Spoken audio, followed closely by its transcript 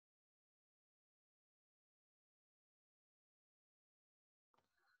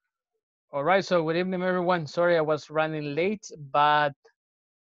All right, so good evening, everyone. Sorry I was running late, but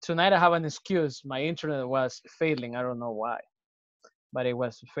tonight I have an excuse. My internet was failing. I don't know why, but it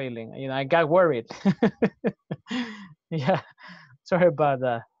was failing. You know, I got worried. Yeah, sorry about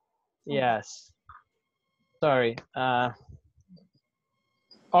that. Yes, sorry.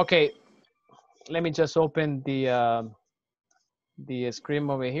 Okay, let me just open the screen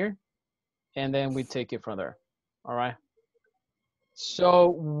over here, and then we take it from there. All right.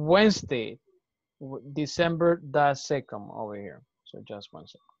 So Wednesday, December the 2nd over here. So just one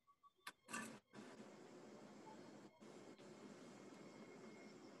second.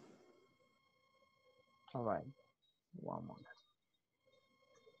 All right, one moment.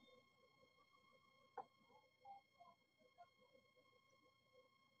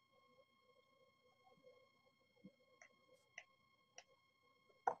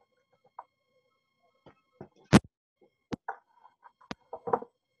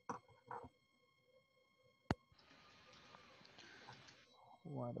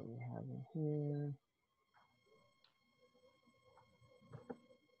 What do we have in here?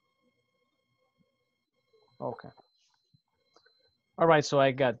 Okay. All right, so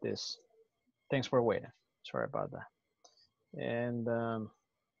I got this. Thanks for waiting. Sorry about that. And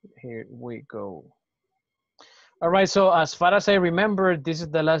here we go. All right, so as far as I remember, this is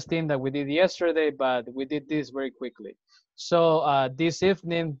the last thing that we did yesterday, but we did this very quickly. So this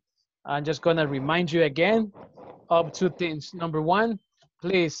evening, I'm just gonna remind you again of two things. Number one,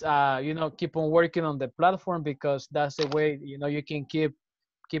 please, you know, keep on working on the platform because that's the way, you know, you can keep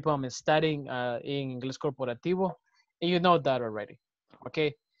on studying in Inglés Corporativo, and you know that already,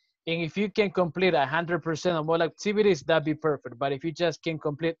 okay? And if you can complete 100% of all activities, that'd be perfect. But if you just can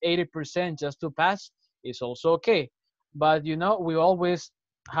complete 80% just to pass, it's also okay. But you know, we always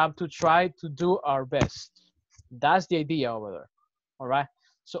have to try to do our best. That's the idea over there, all right?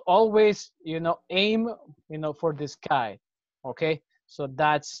 So always, you know, aim, you know, for the sky, okay? So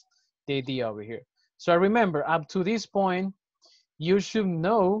that's the idea over here. So remember, up to this point, you should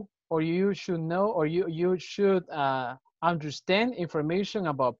know or you should understand information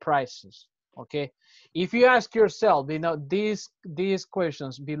about prices, okay? If you ask yourself, you know, these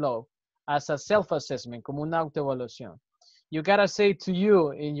questions below as a self-assessment, como una autoevaluación, you gotta say to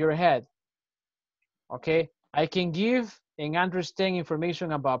you in your head, okay, I can give and understand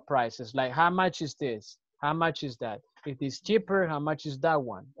information about prices, like how much is this, how much is that, if it's cheaper, how much is that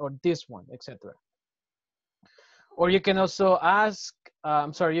one or this one, etc. Or you can also ask,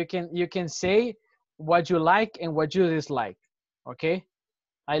 I'm sorry, you can say what you like and what you dislike, okay?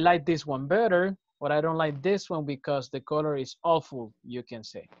 I like this one better, but I don't like this one because the color is awful, you can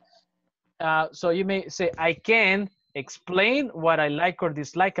say. So you may say, I can explain what I like or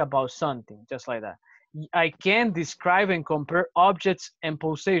dislike about something, just like that. I can describe and compare objects and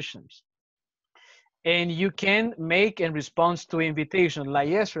possessions. And you can make and respond to invitation. Like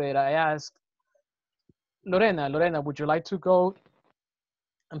yesterday, I asked, Lorena, would you like to go,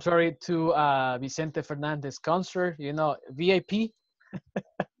 I'm sorry, to Vicente Fernandez concert, you know, VIP?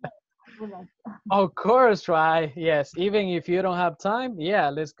 Of course, right? Yes, even if you don't have time, yeah,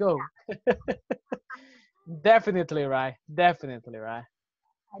 let's go. Definitely right. Definitely right.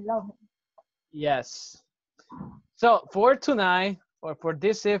 I love him. Yes. So for tonight or for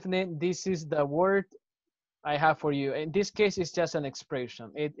this evening, this is the word I have for you. In this case, it's just an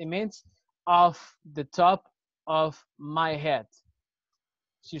expression. It means off the top of my head.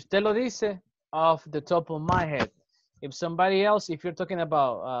 Si usted lo dice, off the top of my head. If somebody else, if you're talking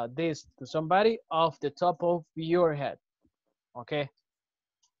about this to somebody, off the top of your head. Okay?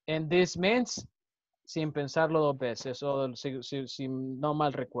 And this means sin pensarlo dos veces o si no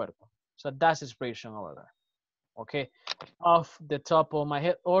mal recuerdo. So that's expression over there. Okay? Off the top of my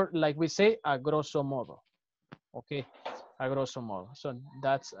head, or like we say, a grosso modo. Okay? A grosso modo. So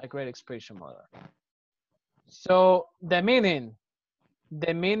that's a great expression over there. So the meaning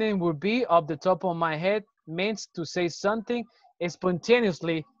would be off the top of my head means to say something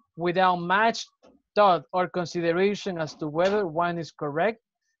spontaneously without much thought or consideration as to whether one is correct,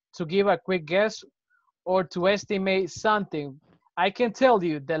 to give a quick guess, or to estimate something. I can tell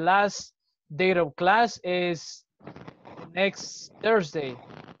you the last date of class is next Thursday.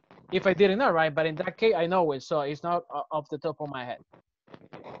 If I didn't know, right? But in that case, I know it, so it's not off the top of my head.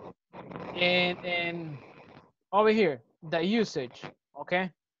 And over here, the usage, okay?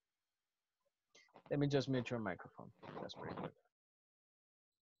 Let me just mute your microphone. That's pretty good.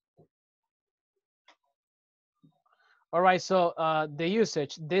 All right, so the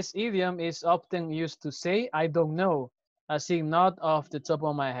usage, this idiom is often used to say, I don't know, as in not off the top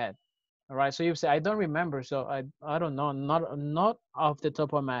of my head. All right, so you say, I don't remember, so I don't know, not off the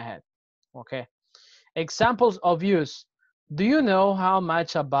top of my head. Okay. Examples of use. Do you know how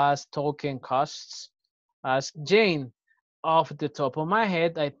much a bus token costs? Asked Jane. Off the top of my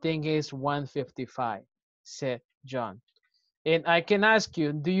head, I think it's 155, said John. And I can ask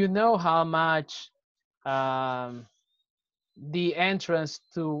you, do you know how much the entrance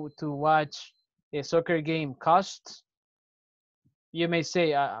to watch a soccer game costs? You may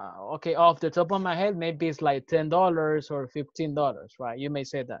say, okay, off the top of my head, maybe it's like $10 or $15, right? You may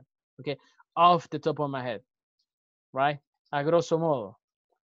say that, okay, off the top of my head, right? A grosso modo.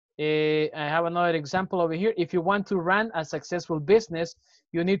 I have another example over here. If you want to run a successful business,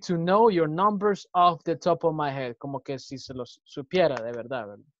 you need to know your numbers off the top of my head, como que si se los supiera de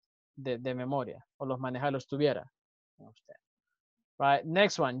verdad, de memoria, o los manejar los tuviera. Right,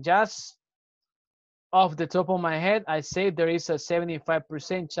 next one, just off the top of my head, I say there is a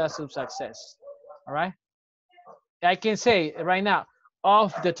 75% chance of success. All right. I can say right now,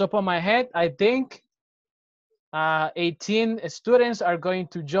 off the top of my head, I think 18 students are going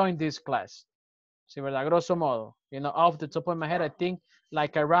to join this class. Sí, ¿verdad? Grosso modo, you know, off the top of my head, I think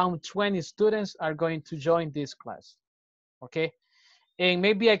like around 20 students are going to join this class. Okay. And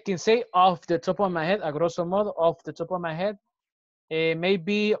maybe I can say off the top of my head, a grosso modo, off the top of my head,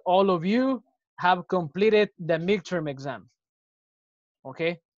 maybe all of you have completed the midterm exam.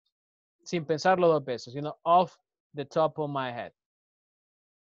 Okay. Sin pensarlo dos veces, you know, off the top of my head.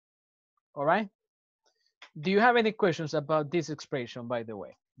 All right. Do you have any questions about this expression, by the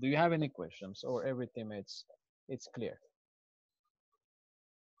way? Do you have any questions, or everything it's clear?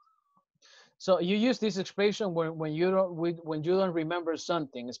 So you use this expression when you don't remember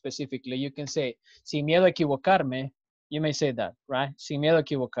something specifically. You can say, sin miedo a equivocarme. You may say that, right? Sin miedo a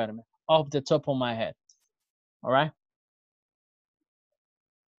equivocarme, off the top of my head. All right.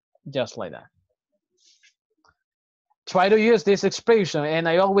 Just like that. Try to use this expression, and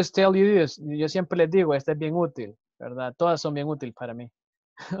I always tell you this. Yo siempre les digo, esta es bien útil, ¿verdad? Todas son bien útiles para mí.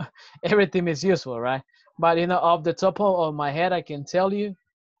 Everything is useful, right? But, you know, off the top of my head, I can tell you,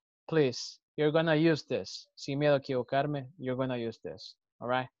 please, you're going to use this. Sin miedo a equivocarme, you're going to use this, all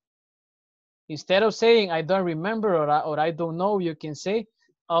right? Instead of saying, I don't remember or I don't know, you can say,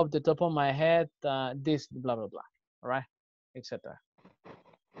 off the top of my head, this, blah, blah, blah, all right? Etc.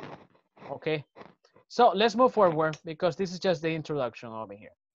 Okay? So let's move forward because this is just the introduction over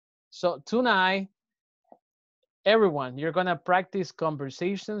here. So tonight, everyone, you're going to practice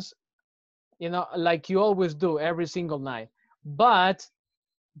conversations, you know, like you always do every single night. But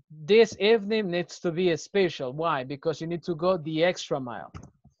this evening needs to be special. Why? Because you need to go the extra mile.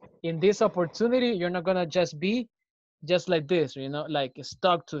 In this opportunity, you're not going to just be just like this, you know, like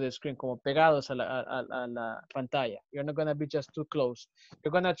stuck to the screen, como pegados a la pantalla. You're not going to be just too close.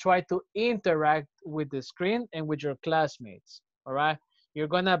 You're going to try to interact with the screen and with your classmates, all right? You're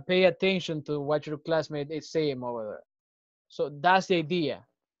going to pay attention to what your classmate is saying over there. So that's the idea,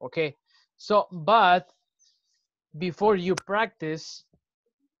 okay? So, but before you practice,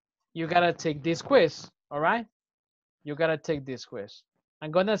 you got to take this quiz, all right? You got to take this quiz. I'm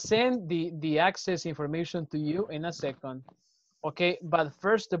going to send the access information to you in a second. Okay, but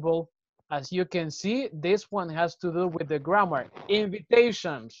first of all, as you can see, this one has to do with the grammar.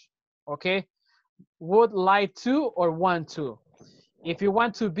 Invitations, okay? Would like to or want to. If you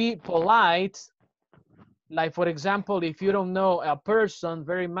want to be polite, like for example, if you don't know a person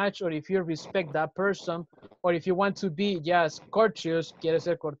very much, or if you respect that person, or if you want to be just courteous, quieres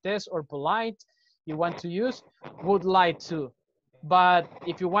ser cortés or polite, you want to use would like to. But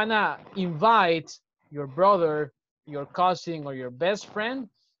if you wanna invite your brother, your cousin, or your best friend,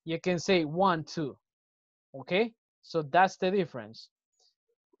 you can say want to, okay? So that's the difference.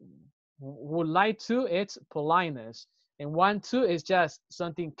 Would like to, it's politeness. And want to is just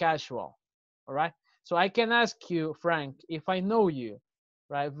something casual, all right? So I can ask you, Frank, if I know you,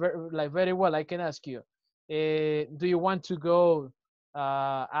 right, very well, I can ask you, do you want to go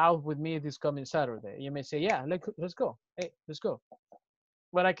out with me this coming Saturday? You may say, yeah, let's go. Hey, let's go.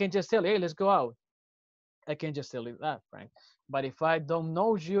 But I can just tell you, hey, let's go out. I can just tell you that, Frank. But if I don't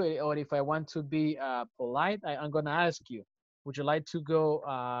know you, or if I want to be polite, I'm going to ask you, would you like to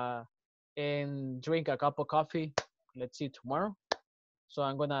go and drink a cup of coffee, let's see, tomorrow? So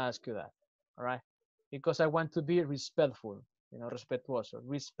I'm going to ask you that, all right? Because I want to be respectful, you know, respetuoso,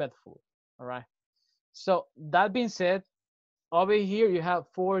 respectful, all right? So that being said, over here, you have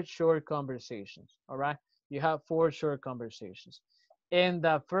 4 short conversations, all right? You have 4 short conversations. And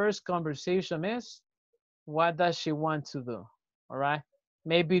the first conversation is, what does she want to do? All right.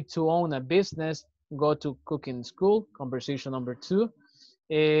 Maybe to own a business, go to cooking school, conversation number 2.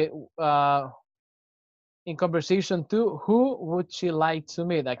 In conversation 2, who would she like to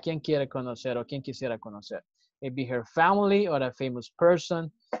meet? ¿A quién quiere conocer o quién quisiera conocer? Maybe her family or a famous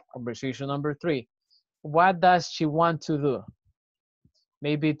person. Conversation number 3, what does she want to do?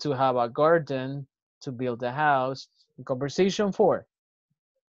 Maybe to have a garden, to build a house. In conversation 4,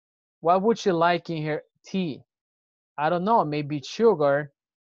 what would she like in her tea? I don't know, maybe sugar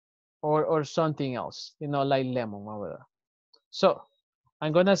or something else, you know, like lemon. So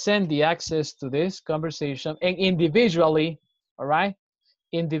I'm gonna send the access to this conversation and individually, all right?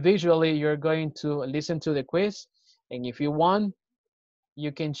 Individually, you're going to listen to the quiz. And if you want,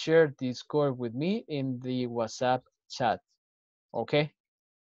 you can share the score with me in the WhatsApp chat, okay?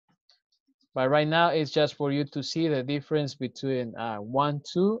 But right now, it's just for you to see the difference between want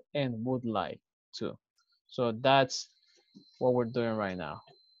to and would like to. So that's what we're doing right now,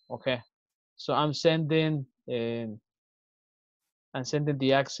 okay? So I'm sending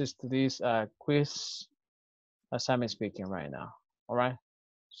the access to this quiz as I'm speaking right now, all right?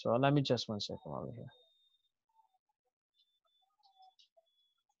 So let me just 1 second over here.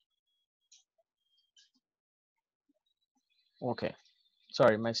 Okay,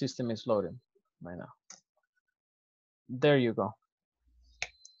 sorry, my system is loading right now. There you go.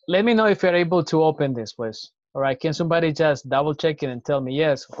 Let me know if you're able to open this, please. All right, can somebody just double check it and tell me,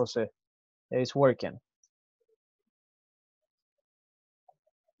 yes, Jose, it's working.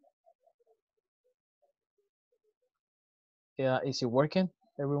 Yeah, is it working,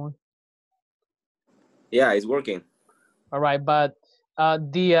 everyone? Yeah, it's working. All right, but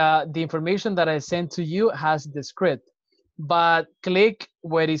the information that I sent to you has the script, but click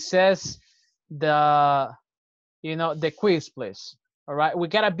where it says the, you know, the quiz, please. All right, we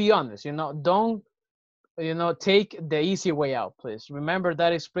gotta be honest, you know, don't, you know, take the easy way out, please. Remember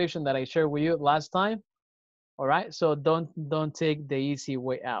that expression that I shared with you last time. All right, so don't take the easy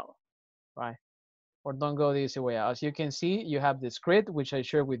way out, right? Or don't go the easy way out. As you can see, you have the script, which I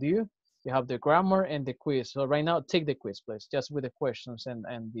shared with you. You have the grammar and the quiz. So right now, take the quiz, please, just with the questions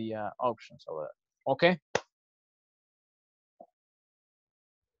and the options over there. Okay?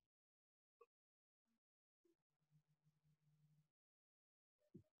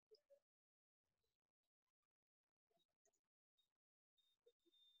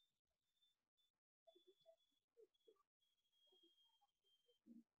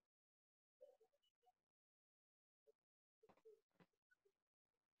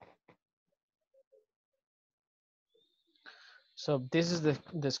 So this is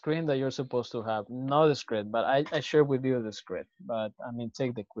the screen that you're supposed to have, not the script, but I shared with you the script, but I mean,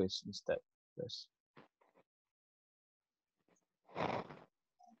 take the quiz instead, please.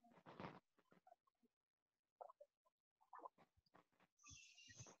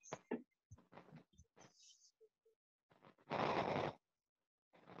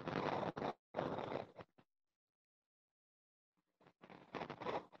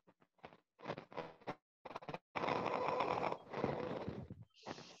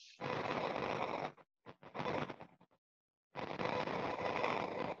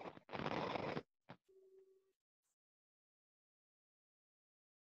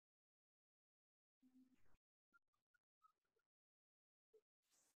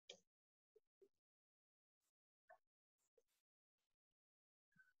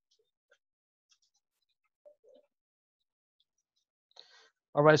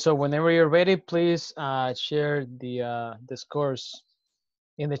 All right, so whenever you're ready, please share the scores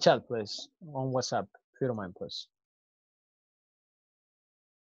in the chat, please, on WhatsApp, if you don't mind, please.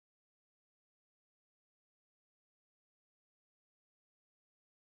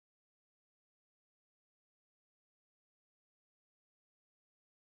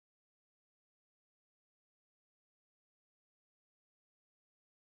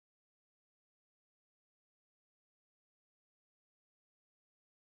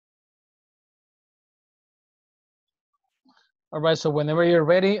 All right, so whenever you're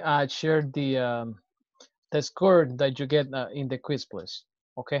ready, share the score that you get in the quiz, please.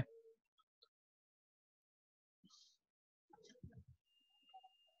 Okay.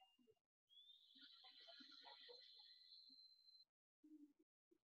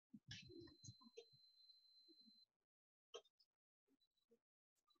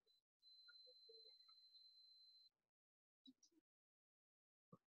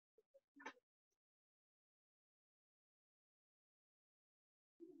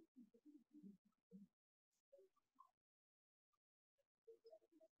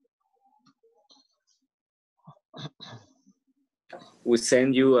 We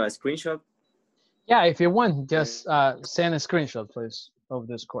send you a screenshot. Yeah, if you want, just send a screenshot, please, of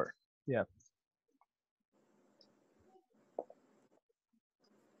the score. Yeah.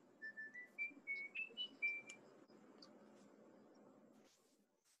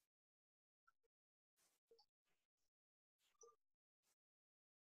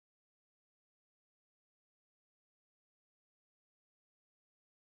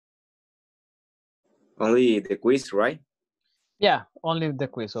 Only the quiz, right? Yeah, only the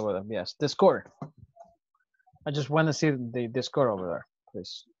quiz over there. Yes, the score. I just want to see the score over there,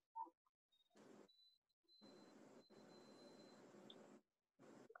 please.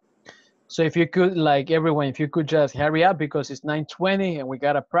 So if you could, like everyone, if you could just hurry up because it's 9:20 and we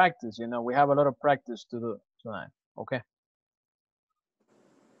gotta practice. You know, we have a lot of practice to do tonight. Okay.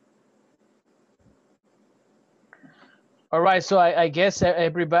 All right. So I guess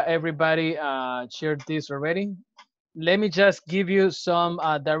everybody shared this already. Let me just give you some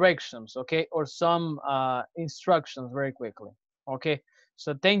directions, okay, or some instructions very quickly. Okay.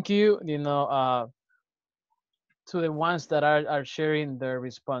 So thank you. You know, to the ones that are sharing their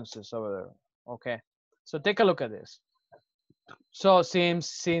responses over there. Okay. So take a look at this. So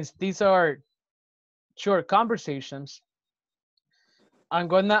since these are short conversations, I'm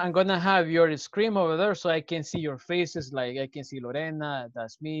gonna have your screen over there so I can see your faces. Like I can see Lorena,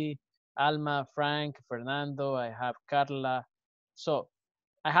 that's me, Alma, Frank, Fernando. I have Carla. So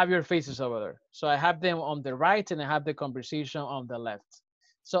I have your faces over there. So I have them on the right and I have the conversation on the left.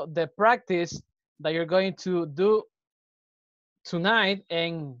 So the practice that you're going to do tonight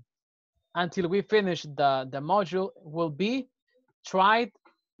and until we finish the module will be try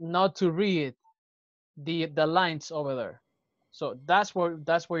not to read the lines over there. So that's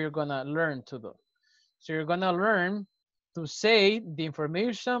where you're gonna learn to do. So you're gonna learn to say the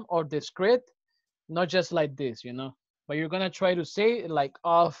information or the script, not just like this, you know, but you're gonna try to say it like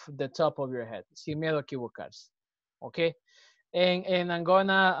off the top of your head. Sin miedo a equivocarse. Okay. And I'm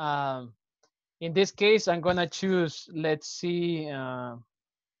gonna in this case I'm gonna choose, let's see, I'm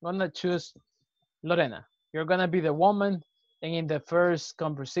gonna choose Lorena. You're gonna be the woman, and in the first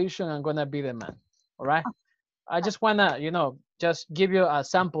conversation I'm gonna be the man. All right. I just wanna, you know, just give you a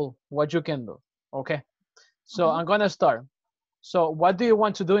sample what you can do. Okay. So I'm gonna start. So what do you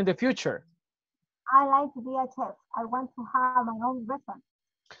want to do in the future? I like to be a chef. I want to have my own restaurant.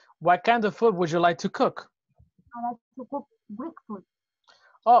 What kind of food would you like to cook? I like to cook Greek food.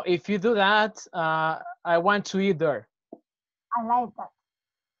 Oh, if you do that, I want to eat there. I like that.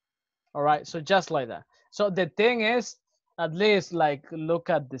 All right. So just like that. So the thing is, at least like look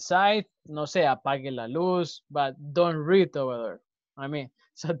at the side, no sé, apague la luz, but don't read over there. I mean,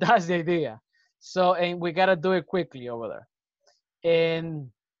 so that's the idea. So, and we gotta do it quickly over there.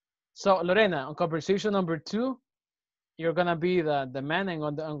 And so Lorena, on conversation number 2, you're gonna be the man and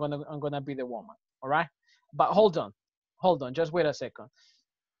I'm gonna be the woman. All right. But hold on, just wait a second.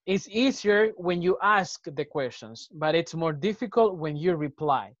 It's easier when you ask the questions, but it's more difficult when you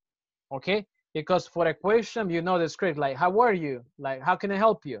reply. Okay, because for a question you know the script, like how are you, like how can I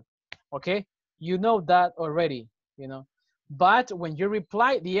help you, okay, you know that already, you know, but when you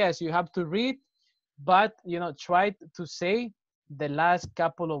reply, yes, you have to read, but you know, try to say the last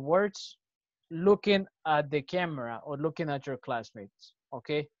couple of words looking at the camera or looking at your classmates.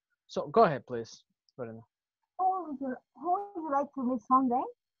 Okay, so go ahead please. Who would you like to meet someday?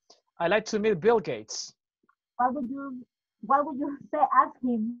 I like to meet Bill Gates. What would you say ask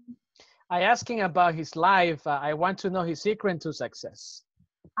him? I ask him about his life. I want to know his secret to success.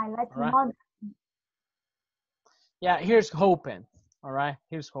 I like All to right. know. Yeah, here's hoping. All right,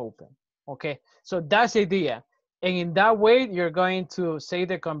 here's hoping. Okay, so that's the idea. And in that way, you're going to say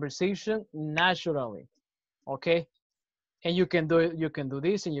the conversation naturally. Okay, and you can do it, you can do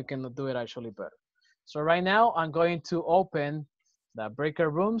this and you can do it actually better. So right now, I'm going to open the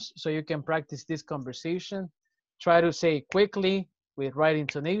breakout rooms so you can practice this conversation. Try to say quickly with right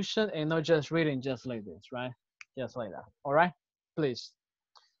intonation and not just reading just like this, right? Just like that. All right, please.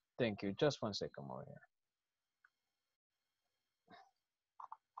 Thank you. Just 1 second over here.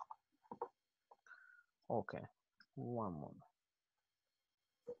 Okay, one moment.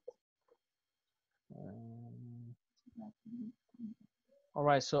 All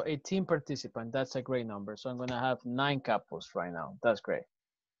right, so 18 participants, that's a great number. So I'm gonna have 9 couples right now. That's great.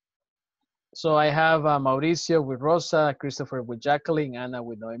 So I have Mauricio with Rosa, Christopher with Jacqueline, Ana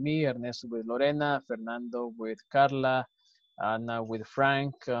with Noemi, Ernesto with Lorena, Fernando with Carla, Ana with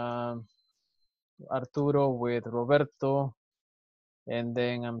Frank, Arturo with Roberto, and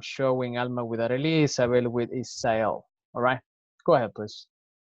then I'm showing Alma with Arely, Isabel with Isael. All right, go ahead, please.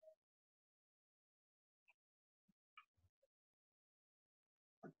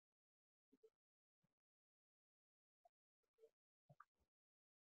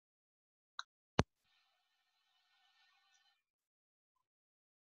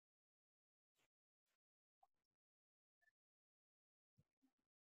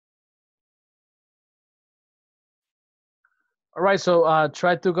 All right, so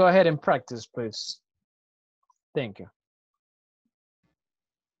try to go ahead and practice, please. Thank you.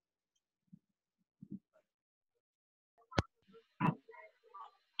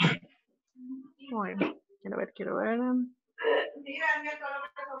 Bueno, quiero ver.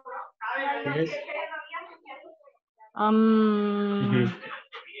 Yes.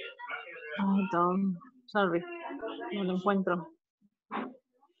 Sorry, no lo encuentro.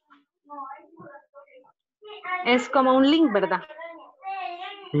 Es como un link, ¿verdad?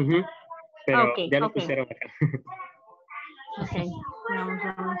 Pero Ok, ya lo ok. pusieron acá. Ok,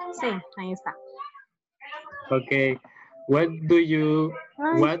 vamos. Sí, ahí está. Okay. What do you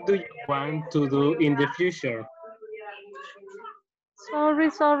want to do in the future? Sorry,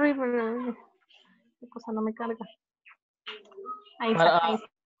 pero la cosa no me carga. Ahí But, está,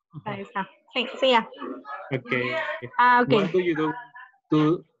 ahí está. Sí, ya. Okay. Ok. What do you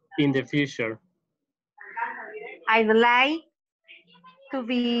do in the future? I'd like to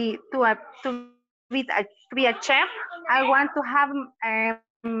be a chef. I want to have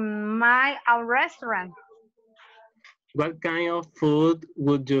my own restaurant. What kind of food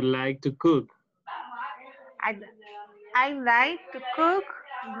would you like to cook? I like to cook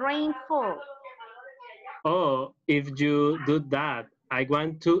green food. Oh, if you do that, I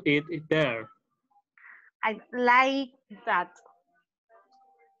want to eat it there. I like that.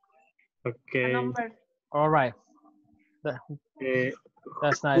 Okay. Number. all right.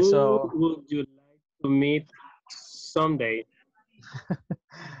 That's nice. Who So, would you like to meet someday?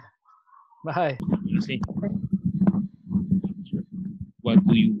 bye. Sí. What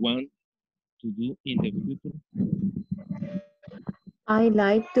do you want to do in the future? I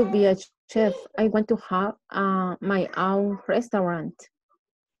like to be a chef. I want to have my own restaurant.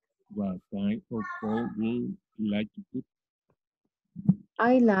 What kind of food would you like to cook?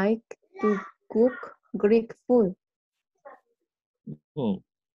 I like to cook Greek food. Oh,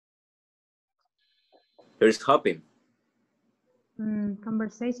 Here's hoping.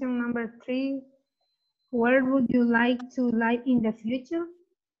 Conversation number 3. Where would you like to live in the future?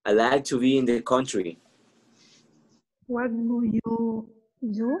 I like to be in the country. What would you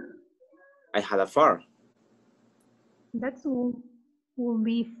do? I had a farm. That would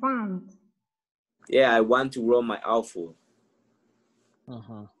be fun. Yeah, I want to grow my own food.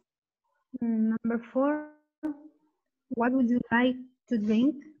 Number 4. What would you like to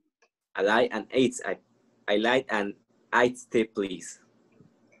drink? I like an iced tea, please.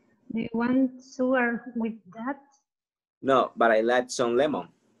 Do you want sugar with that? No, but I like some lemon.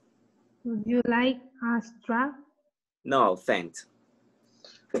 Would you like a straw? No, thanks.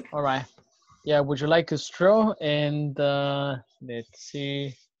 All right. Yeah, would you like a straw? And let's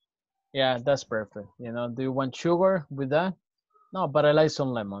see. Yeah, that's perfect. You know, do you want sugar with that? No, but I like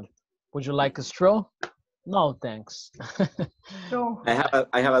some lemon. Would you like a straw? No, thanks. So,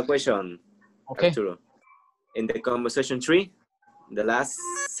 I have a question, Okay. Arturo. In the conversation 3, the last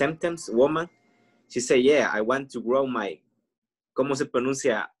sentence, woman, she said, yeah, I want to grow my, ¿cómo se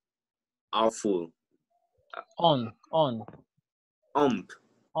pronuncia our food? On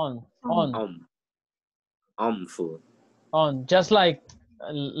Food. on. Just like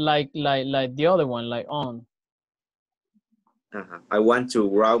the other one, like on. I want to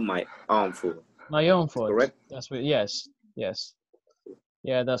grow my own food. My own food. Correct? That's what, yes.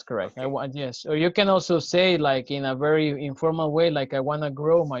 Yeah, that's correct. I want, yes. Or you can also say like in a very informal way, like I want to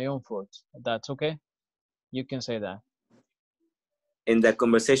grow my own food. That's okay. You can say that. In the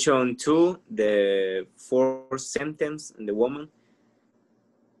conversation 2, the 4th sentence, the woman,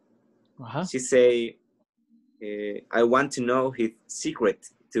 she say, I want to know his secret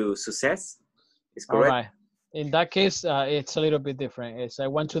to success. Is correct? All right. In that case, it's a little bit different. It's I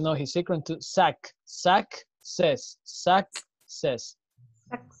want to know his secret to success. Success.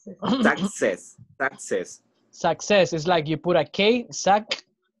 Success is like you put a K,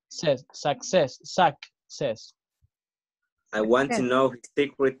 success. I want to know his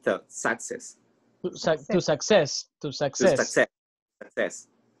secret to success. To success. Success.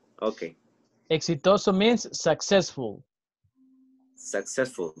 Okay. Exitoso means successful.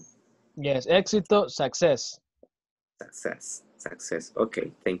 Successful. Yes, éxito, success. Success.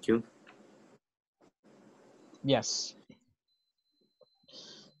 Okay, thank you. Yes.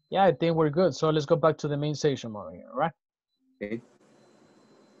 Yeah, I think we're good. So let's go back to the main session over here, all right? Okay.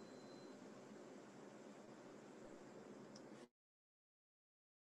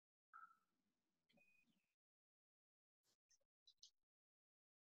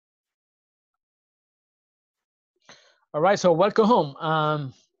 All right, so welcome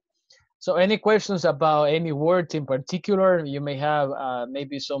home. So any questions about any word in particular? You may have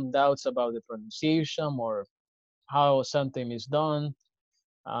maybe some doubts about the pronunciation or how something is done.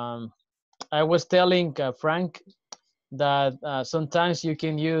 I was telling Frank that sometimes you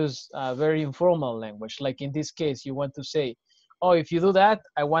can use very informal language. Like in this case, you want to say, oh, if you do that,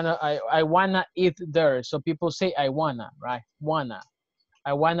 I wanna eat there. So people say I wanna, right?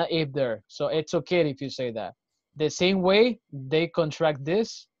 I wanna eat there. So it's okay if you say that. The same way they contract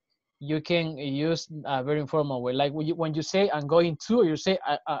this, you can use a very informal way. Like when you say I'm going to, you say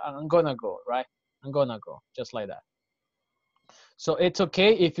I'm gonna go, right? I'm gonna go, just like that. So it's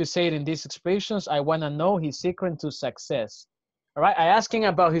okay if you say it in these expressions. I wanna know his secret to success. All right, I asking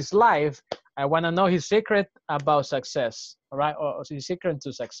about his life. I wanna know his secret about success. All right, or his secret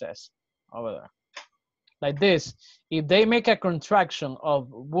to success over there. Like this, if they make a contraction of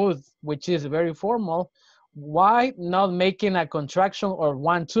would, which is very formal, why not making a contraction or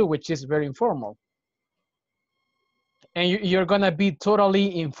want to, which is very informal? And you're gonna be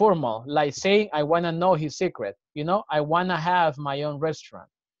totally informal, like saying, I wanna know his secret. You know, I wanna have my own restaurant.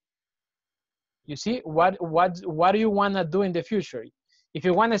 You see, what do you wanna do in the future? If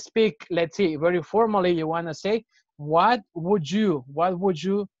you wanna speak, let's say, very formally, you wanna say, what would you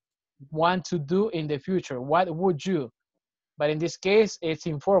want to do in the future? What would you? But in this case, it's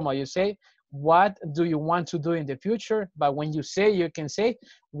informal. You say, what do you want to do in the future? But when you say, you can say,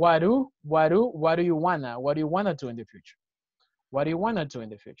 what do you wanna do in the future? What do you wanna do in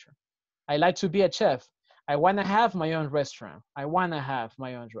the future? I like to be a chef. I wanna have my own restaurant. I wanna have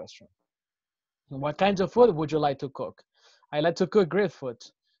my own restaurant. And what kinds of food would you like to cook? I like to cook great food.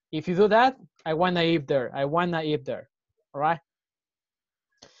 If you do that, I wanna eat there. I wanna eat there. All right?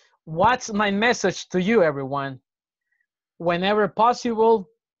 What's my message to you, everyone? Whenever possible,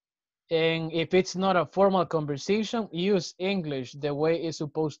 and if it's not a formal conversation, use English the way it's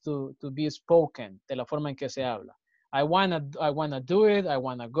supposed to be spoken, de la forma en que se habla. I wanna do it, I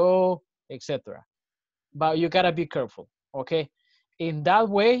wanna go, etc. But you gotta be careful, okay? In that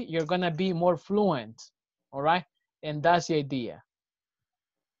way, you're gonna be more fluent, all right? And that's the idea.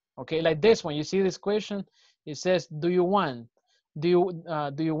 Okay, like this one, you see this question? It says, do you want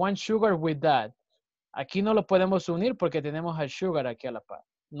sugar with that? Aquí no lo podemos unir porque tenemos al sugar aquí a la par.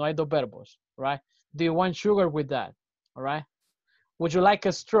 No hay dos verbos, right? Do you want sugar with that? All right. Would you like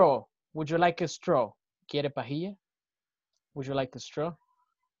a straw? Would you like a straw? ¿Quiere pajilla? Would you like a straw?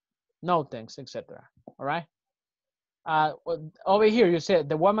 No, thanks, etc. All right. Over here, you said,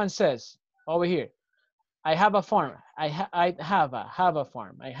 the woman says, over here, I have a farm. I have a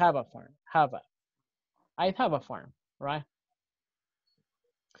farm. I have a farm, right?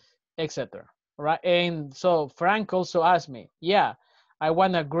 Etc. Right. And so Frank also asked me, yeah, I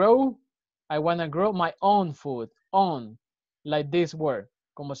wanna grow my own food. Own, like this word,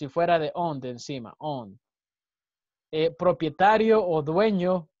 como si fuera de on de encima, own. Propietario o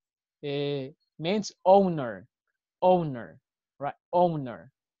dueño means owner, right?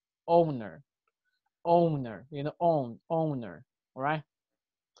 Owner, you know, owner, all right?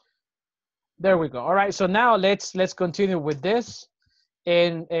 There we go. All right, so now let's continue with this.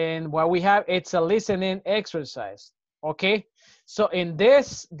 And what we have, it's a listening exercise, okay? So in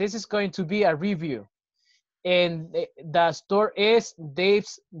this is going to be a review. And the store is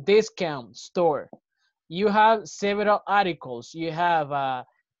Dave's Discount Store. You have several articles. You have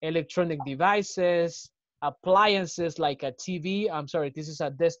electronic devices, appliances like a TV. I'm sorry, this is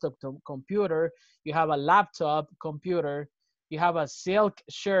a desktop computer. You have a laptop computer. You have a silk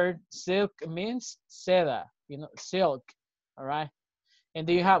shirt. Silk means seda, you know, silk, all right? And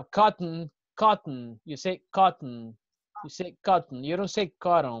then you have cotton. You say cotton. You say cotton. You don't say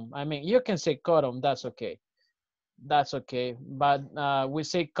cotton. I mean, you can say cotton. That's okay. That's okay. But we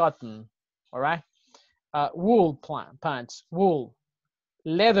say cotton. All right. Wool pants. Wool.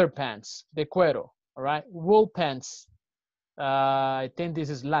 Leather pants. De cuero. All right. Wool pants. I think this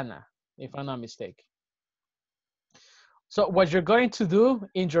is lana, if I'm not mistaken. So what you're going to do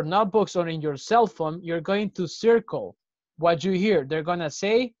in your notebooks or in your cell phone, you're going to circle what you hear. They're gonna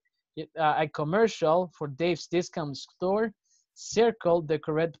say a commercial for Dave's Discount Store, circle the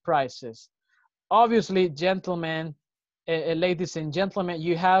correct prices. Obviously, gentlemen, ladies and gentlemen,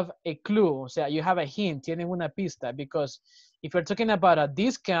 you have a clue, o sea, you have a hint, tienen una pista, because if you're talking about a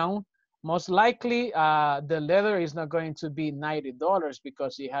discount, most likely the leather is not going to be $90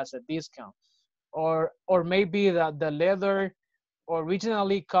 because it has a discount. Or maybe the leather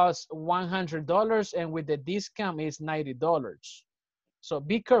originally cost $100 and with the discount is $90. So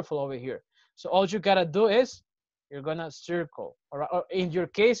be careful over here. So all you gotta do is you're gonna circle, or in your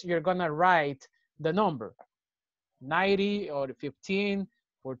case, you're gonna write the number 90 or 15,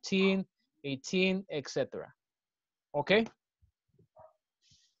 14, 18, etc. Okay?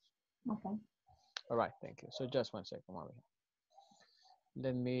 Okay. All right, thank you. So just one second over here.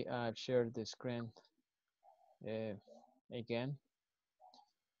 Let me share the screen again.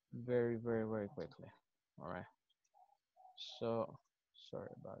 Very quickly. All right. So, sorry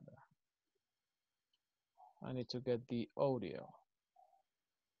about that. I need to get the audio.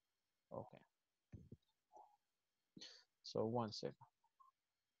 Okay. So 1 second.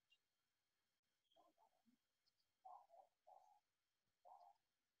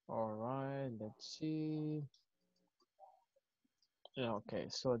 All right, let's see. Okay,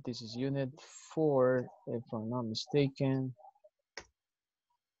 so this is unit 4, if I'm not mistaken.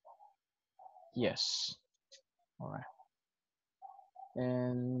 Yes. All right.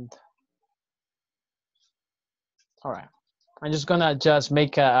 And all right. I'm just gonna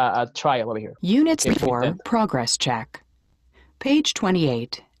make a trial over here. Unit 4, progress check. Page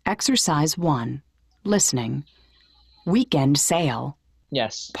 28, exercise 1, listening. Weekend sale.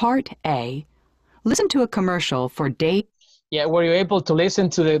 Yes. Part A, listen to a commercial for day. Yeah, were you able to listen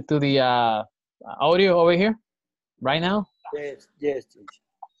to the audio over here right now? Yes, yes.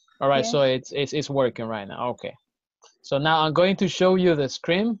 All right, Yes. so it's working right now. Okay. So now I'm going to show you the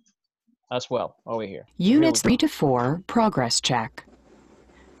screen as well over here. Units 3 to 4, progress check.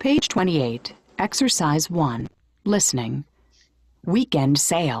 Page 28, exercise 1, listening. Weekend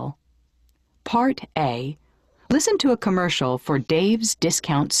sale. Part A, listen to a commercial for Dave's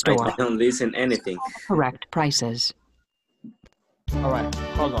discount store. I don't listen anything. Correct prices. All right,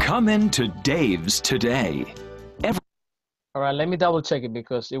 hold on. Come into Dave's today. All right, let me double check it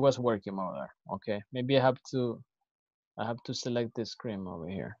because it was working over there. Okay, maybe I have to select this screen over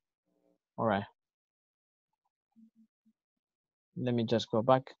here. All right. Let me just go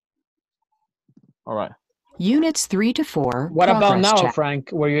back. All right. Units 3 to 4. What about now, check. Frank?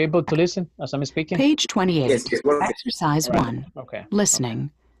 Were you able to listen as I'm speaking? Page 28. Yes, it's working. Exercise All right. 1. Okay.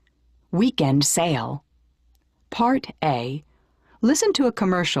 Listening. Weekend sale. Part A. Listen to a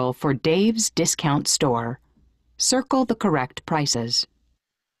commercial for Dave's discount store. Circle the correct prices.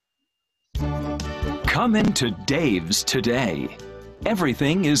 Come into Dave's today.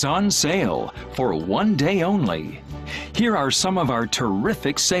 Everything is on sale for 1 day only. Here are some of our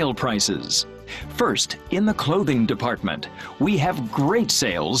terrific sale prices. First, in the clothing department, we have great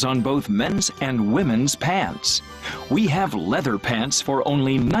sales on both men's and women's pants. We have leather pants for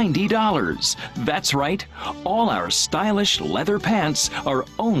only $90. That's right, all our stylish leather pants are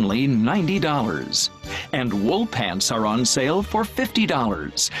only $90. And wool pants are on sale for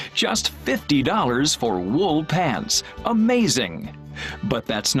 $50. Just $50 for wool pants. Amazing! But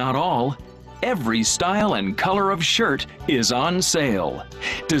that's not all. Every style and color of shirt is on sale.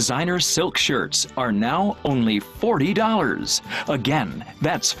 Designer silk shirts are now only $40. Again,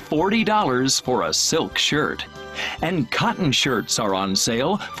 that's $40 for a silk shirt. And cotton shirts are on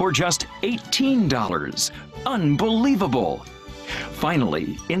sale for just $18. Unbelievable!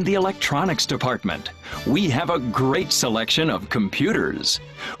 Finally, in the electronics department, we have a great selection of computers.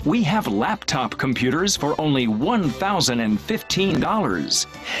 We have laptop computers for only $1,015.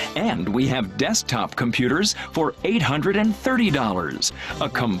 And we have desktop computers for $830. A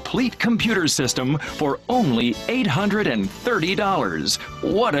complete computer system for only $830.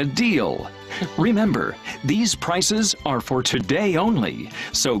 What a deal! Remember, these prices are for today only,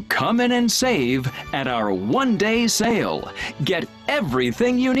 so come in and save at our one-day sale. Get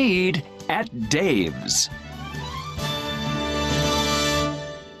everything you need at Dave's.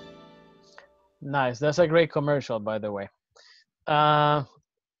 Nice. That's a great commercial, by the way.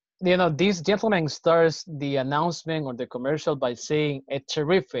 You know, this gentleman starts the announcement or the commercial by saying a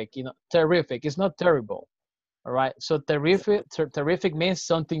terrific, you know, terrific. It's not terrible. All right. So terrific means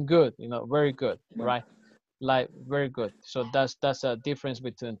something good, you know, very good, right? Like very good. So that's a difference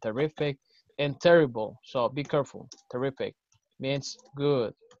between terrific and terrible. So be careful. Terrific means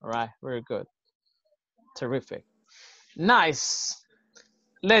good. All right. Very good. Terrific. Nice.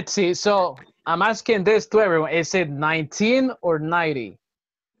 Let's see. So I'm asking this to everyone. Is it 19 or 90?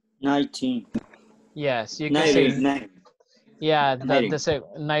 19. Yes, you can 90, say. 90. Yeah, $90. that's it.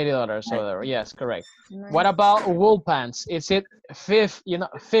 $90 or whatever. Yes, correct. What about wool pants? Is it 15 or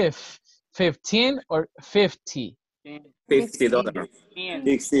 50? $50. $60.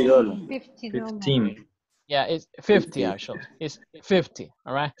 15. Yeah, it's 50 actually. It's 50.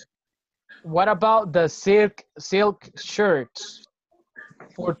 All right. What about the silk shirts?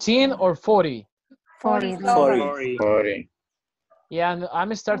 14 or 40? $40. Yeah, and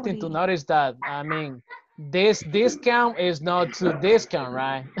I'm starting to notice that. I mean, this discount is not to discount,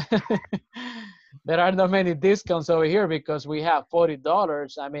 right? There are not many discounts over here because we have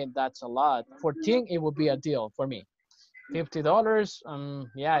 $40. I mean, that's a lot. 14, it would be a deal for me. $50,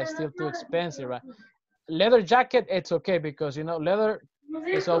 yeah, it's still too expensive, right? Leather jacket, it's okay because, you know, leather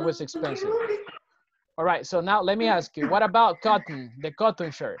is always expensive. All right, so now let me ask you, what about cotton, the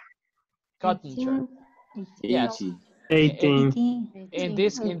cotton shirt? Cotton shirt. Yes. 18. In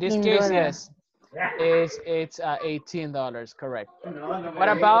this case, yes, it's $18. Correct. What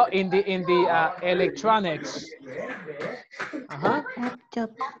about in the electronics?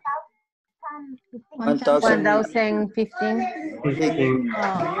 1,015. 15.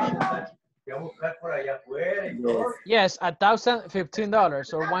 Yes,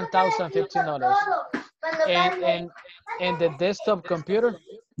 $1,015 or $1,015. And the desktop computer?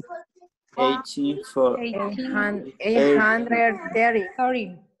 18 for 830.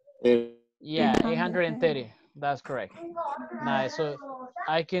 Sorry. Yeah, 830. That's correct. Nice. So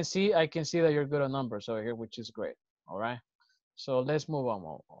I can see that you're good on numbers over here, which is great. All right. So let's move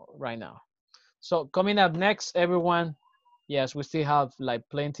on right now. So coming up next, everyone. Yes, we still have like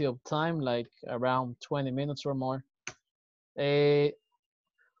plenty of time, like around 20 minutes or more.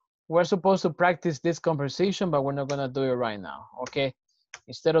 We're supposed to practice this conversation, but we're not gonna do it right now, okay?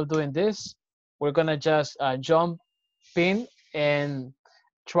 Instead of doing this, we're gonna just jump in and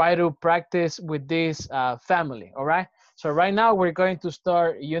try to practice with this family, all right? So right now we're going to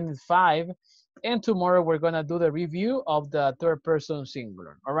start Unit 5, and tomorrow we're gonna do the review of the third person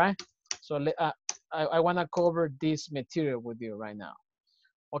singular, all right? So I wanna cover this material with you right now.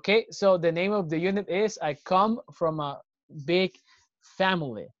 Okay, so the name of the unit is I come from a big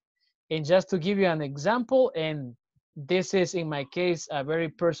family. And just to give you an example, and this is in my case a very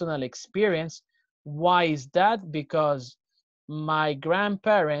personal experience. Why is that? Because my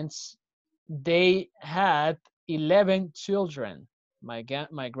grandparents, they had 11 children, my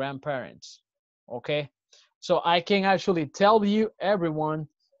grandparents, okay? So I can actually tell you, everyone,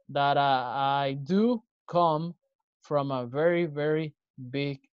 that I do come from a very, very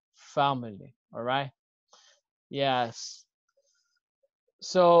big family, all right? Yes.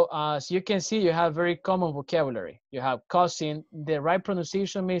 So as you can see, you have very common vocabulary. You have cousin. The right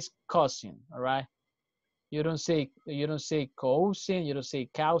pronunciation means cousin, all right? You don't say cousin, you don't say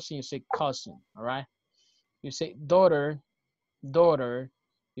cousin, you say cousin, all right? You say daughter,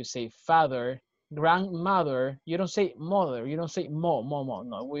 you say father, grandmother. You don't say mother, you don't say mo.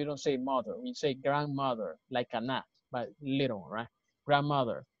 No, we don't say mother. We say grandmother, like a gnat, but little, right?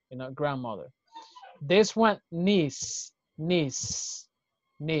 Grandmother, grandmother. This one, niece,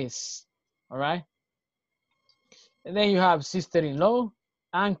 all right? And then you have sister-in-law,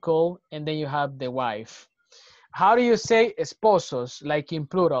 uncle, and then you have the wife. How do you say esposos, like in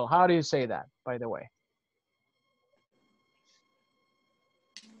plural? How do you say that, by the way?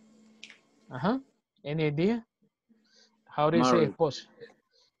 Any idea? How do you say esposo?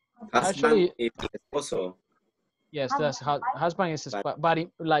 Husband is esposo. Yes, that's husband is esposo. But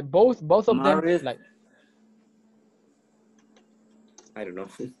like both of married. them, like. I don't know.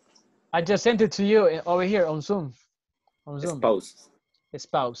 I just sent it to you over here on Zoom. Spouse.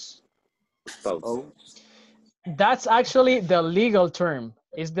 Spouse. Spouse. That's actually the legal term.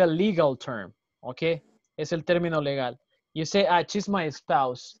 It's the legal term, okay? Es el término legal. You say, she's my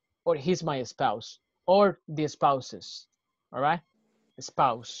spouse, or he's my spouse, or the spouses, all right?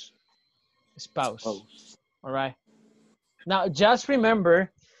 Spouse, all right? Now, just remember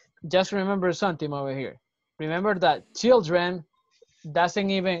something over here. Remember that children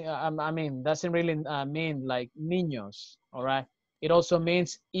doesn't even, doesn't really mean like niños, all right? It also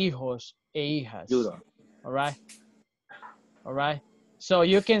means hijos e hijas, all right? All right. So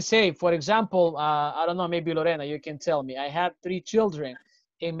you can say, for example, I don't know, maybe Lorena, you can tell me, I have 3 children.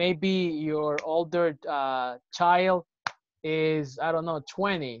 And maybe your older child is, I don't know,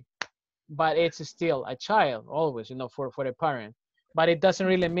 20, but it's still a child always, for a parent. But it doesn't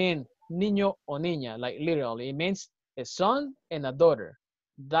really mean niño o niña, like literally. It means a son and a daughter.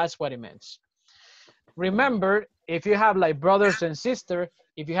 That's what it means. Remember, if you have like brothers and sisters,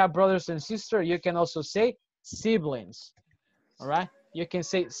 you can also say siblings. All right, you can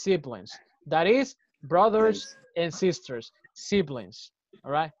say siblings. That is brothers and sisters, siblings.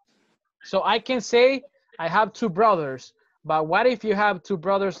 All right, so I can say I have 2 brothers, but what if you have 2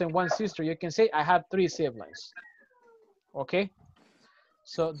 brothers and 1 sister? You can say I have 3 siblings. Okay,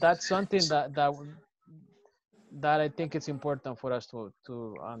 so that's something that I think it's important for us to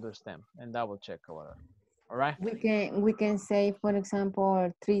understand and double check over there. All right, we can say, for example,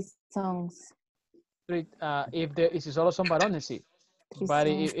 3 songs. Si solo son varones, sí. But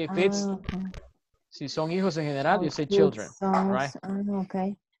if it's, si son hijos en general, you say children, right?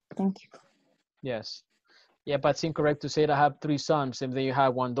 Okay, thank you. Yes. Yeah, but it's incorrect to say that I have 3 sons and then you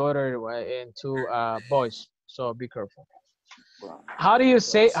have 1 daughter and 2 boys. So be careful. How do you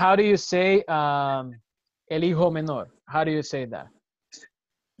say el hijo menor? How do you say that?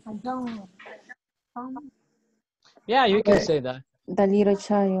 Yeah, you can say that. The little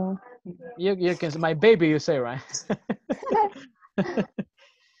child. You can say, my baby, you say, right?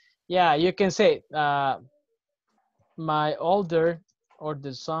 Yeah, you can say my older or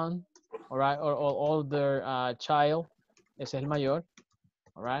the son, all right, or older child es el mayor,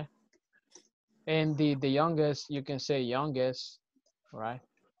 all right. And the youngest, you can say youngest, all right,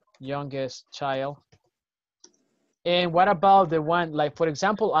 youngest child. And what about the one, like for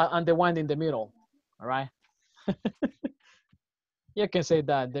example, I'm the one in the middle, all right. You can say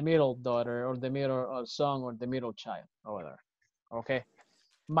that the middle daughter or the middle son or the middle child over there. Okay.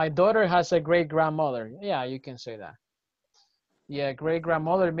 My daughter has a great grandmother. Yeah, you can say that. Yeah, great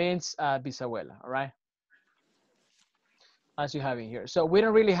grandmother means bisabuela, all right? As you have in here. So we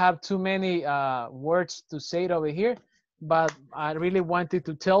don't really have too many words to say it over here, but I really wanted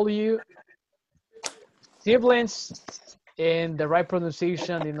to tell you siblings in the right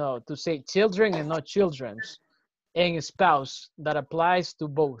pronunciation, you know, to say children and not children's, and spouse, that applies to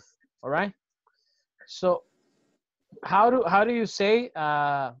both, all right? So how do you say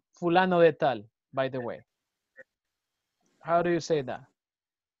fulano de tal, by the way? How do you say that?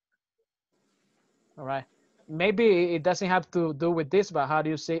 All right. Maybe it doesn't have to do with this, but how do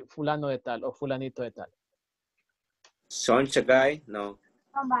you say fulano de tal or fulanito de tal? Soncha guy? No.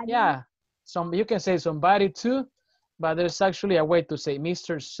 Somebody. Yeah, you can say somebody too, but there's actually a way to say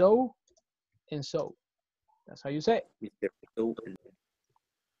Mr. So and so. That's how you say it. Mr. So.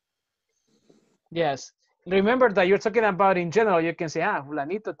 Yes. Remember that you're talking about in general. You can say,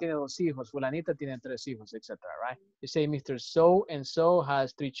 fulanito tiene 2 hijos, fulanita tiene 3 hijos, etc. Right? You say Mr. So and so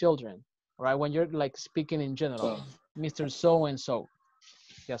has 3 children. Right? When you're like speaking in general, Mr. So and so,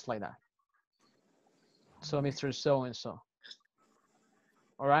 just like that. So Mr. So and so.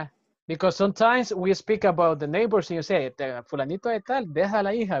 All right? Because sometimes we speak about the neighbors and you say, fulanito de tal, deja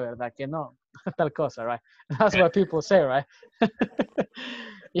la hija, ¿verdad? Que no, tal cosa, right? That's what people say, right?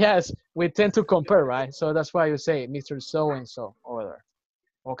 Yes, we tend to compare, right? So that's why you say Mr. So and so over there.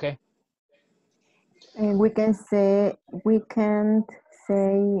 Okay? And we can't say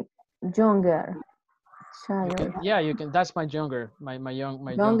younger child. You can. That's my younger, my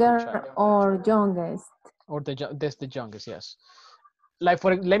younger child. Or youngest. Or that's the youngest, yes. Like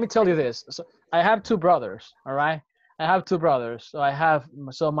let me tell you this. So I have 2 brothers, all right? I have 2 brothers.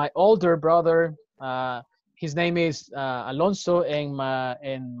 So my older brother, his name is Alonso, and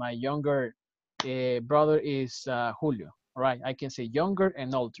my younger brother is Julio, all right? I can say younger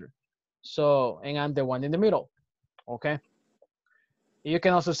and older. So, and I'm the one in the middle, okay? You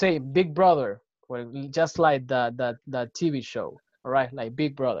can also say big brother, just like that TV show, all right? Like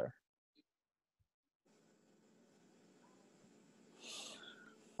Big Brother.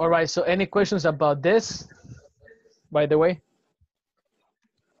 All right, so any questions about this, by the way?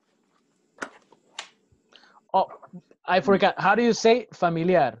 Oh, I forgot. How do you say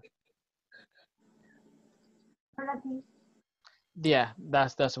familiar? Relative. Yeah,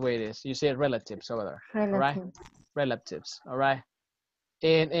 that's the way it is. You say relatives over there. Relatives. All right? Relatives, all right?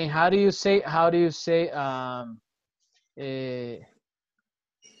 And how do you say,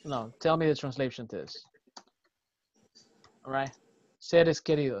 no, tell me the translation to this. All right? Seres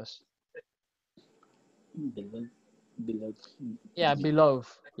queridos. Below. Yeah, beloved.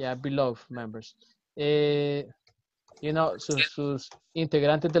 Yeah, beloved members. You know, sus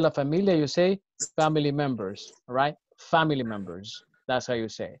integrantes de la familia, you say family members, all right? Family members. That's how you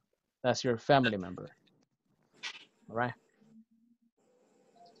say it. That's your family member. All right?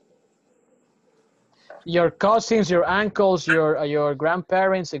 Your cousins, your uncles, your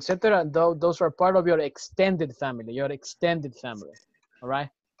grandparents, etc. Those are part of your extended family. Your extended family. All right?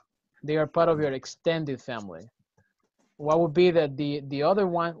 They are part of your extended family. What would be the other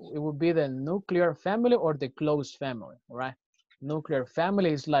one? It would be the nuclear family or the close family, all right? Nuclear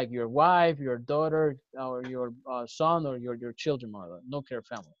family is like your wife, your daughter, or your son, or your children, or the nuclear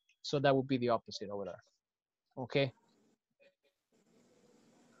family. So that would be the opposite over there, okay?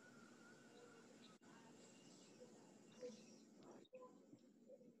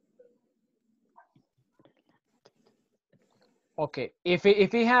 Okay, if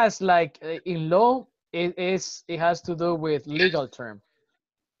it has like in law, it has to do with legal term.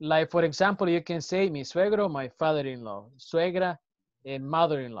 Like for example, you can say mi suegro, my father-in-law, suegra,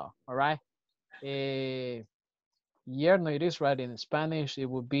 mother-in-law, all right? Yerno, it is right in Spanish, it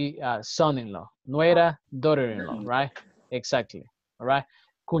would be son-in-law, nuera, daughter-in-law, right? Exactly, all right?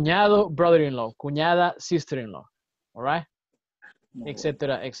 Cuñado, brother-in-law, cuñada, sister-in-law, all right?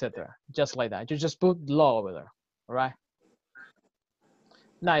 Etc., etc. Just like that. You just put law over there, all right?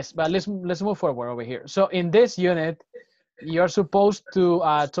 Nice, but let's move forward over here. So in this unit, you're supposed to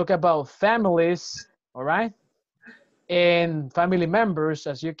talk about families, all right? And family members,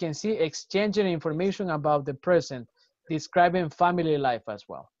 as you can see, exchanging information about the present. describing family life as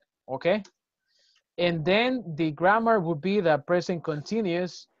well, okay? And then the grammar would be the present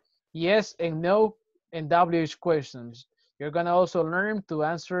continuous, yes and no, and WH questions. You're gonna also learn to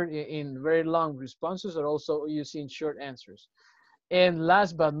answer in very long responses or also using short answers. And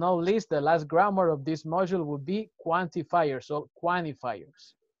last but not least, the last grammar of this module would be quantifiers or quantifiers.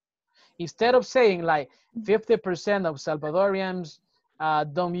 Instead of saying like 50% of Salvadorians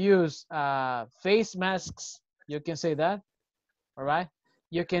don't use face masks, you can say that, all right?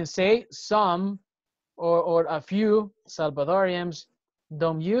 You can say some or a few Salvadorians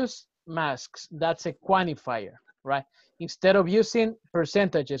don't use masks. That's a quantifier, right? Instead of using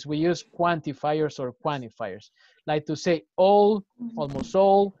percentages, we use quantifiers or quantifiers. Like to say all, almost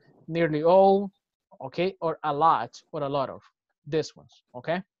all, nearly all, okay? Or a lot or a lot of, these ones,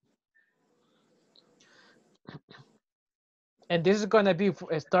 okay? And this is gonna be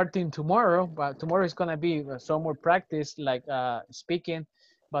starting tomorrow, but tomorrow is gonna be some more practice like speaking,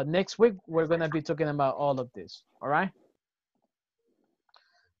 but next week we're gonna be talking about all of this, all right?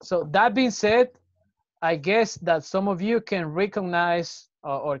 So that being said, I guess that some of you can recognize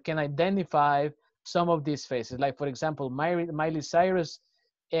or can identify some of these faces. Like for example, Miley Cyrus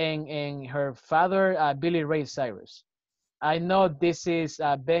and her father, Billy Ray Cyrus. I know this is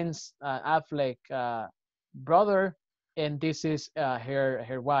Ben Affleck brother, and this is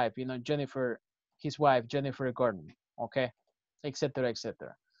her wife, you know, Jennifer, his wife, Jennifer Gordon, okay, etc.,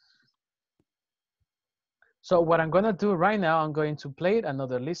 etc. So what I'm gonna do right now, I'm going to play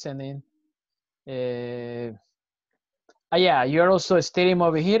another listening. Yeah, you're also stating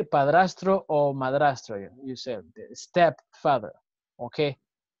over here, padrastro or madrastro, you said, stepfather, okay,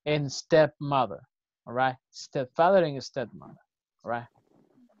 and stepmother, all right, stepfather and stepmother, all right.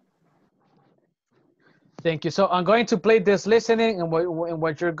 Thank you. So I'm going to play this listening, and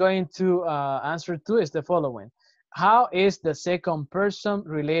what you're going to answer to is the following. How is the second person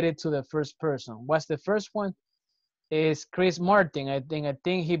related to the first person? What's the first one? Is Chris Martin. I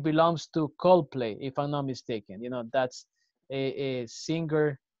think he belongs to Coldplay, if I'm not mistaken. You know, that's a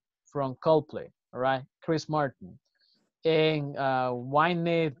singer from Coldplay, all right? Chris Martin. And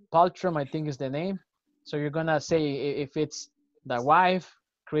Gwyneth Paltrow, I think is the name. So you're gonna say if it's the wife,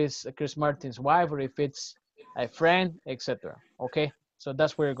 Chris Martin's wife, or if it's a friend, etc. Okay, so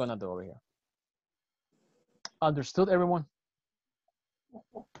that's what you're gonna do over here. Understood, everyone?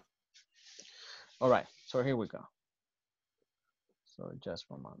 All right, so here we go. So just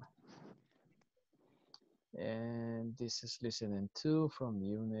one moment. And this is listening 2 from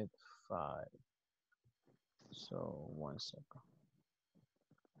unit 5. So 1 second.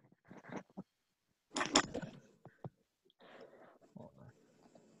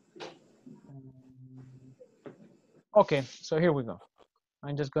 Okay, so here we go.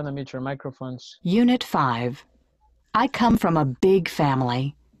 I'm just gonna mute your microphones. Unit 5. I come from a big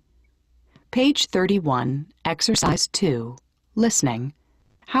family. Page 31, Exercise 2, Listening.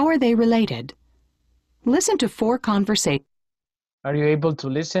 How are they related? Listen to 4 conversations. Are you able to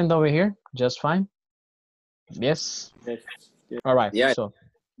listen over here just fine? Yes? Yes. All right, Yeah. so.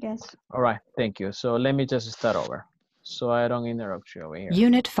 Yes. All right, thank you. So let me just start over so I don't interrupt you over here.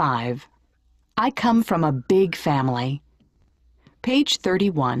 Unit 5. I come from a big family. Page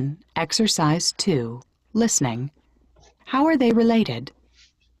 31, Exercise 2, Listening. How are they related?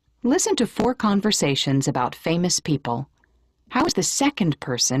 Listen to 4 conversations about famous people. How is the second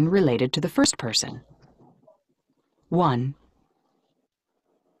person related to the first person? 1.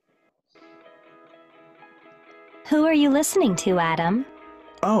 Who are you listening to, Adam?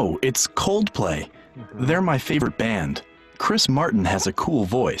 Oh, it's Coldplay. They're my favorite band. Chris Martin has a cool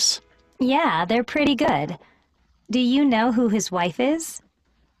voice. Yeah, they're pretty good. Do you know who his wife is?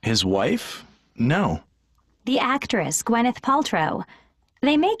 His wife? No. The actress, Gwyneth Paltrow.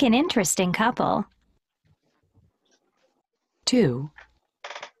 They make an interesting couple. 2.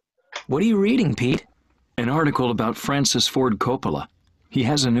 What are you reading, Pete? An article about Francis Ford Coppola. He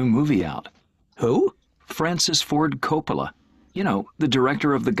has a new movie out. Who? Francis Ford Coppola. You know, the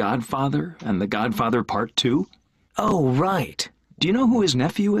director of The Godfather and The Godfather Part 2. Oh, right. Do you know who his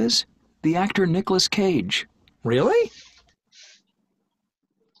nephew is? The actor Nicolas Cage. Really?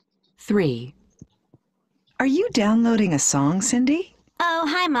 3. Are you downloading a song, Cindy? Oh,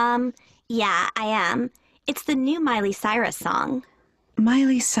 hi, Mom. Yeah, I am. It's the new Miley Cyrus song.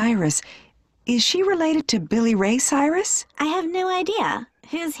 Miley Cyrus. Is she related to Billy Ray Cyrus? I have no idea.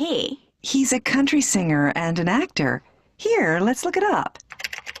 Who's he? He's a country singer and an actor. Here, let's look it up.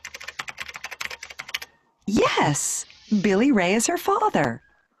 Yes, Billy Ray is her father.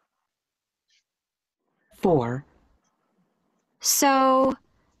 4. So,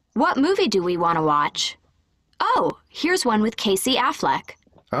 what movie do we want to watch? Oh, Here's one with Casey Affleck.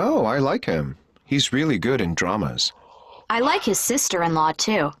 Oh, I like him. He's really good in dramas. I like his sister-in-law,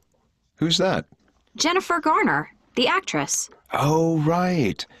 too. Who's that? Jennifer Garner, the actress. Oh,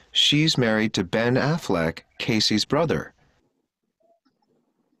 right. She's married to Ben Affleck, Casey's brother.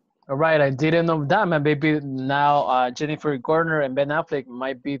 All right, I didn't know that. Maybe now Jennifer Garner and Ben Affleck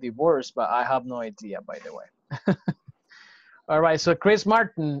might be divorced, but I have no idea, by the way. All right, so Chris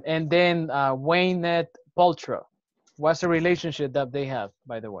Martin and then Gwyneth Paltrow. What's the relationship that they have,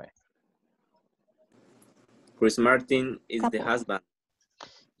 by the way? Chris Martin is the husband.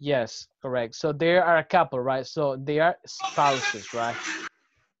 Yes, correct. So they are a couple, right? So they are spouses, right?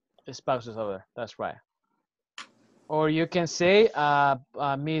 The spouses over there. That's right. Or you can say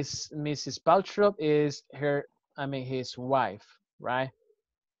Mrs. Paltrow is his wife, right?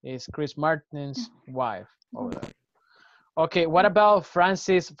 Is Chris Martin's wife over there. Okay, what about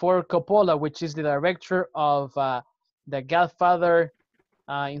Francis Ford Coppola, which is the director of The Godfather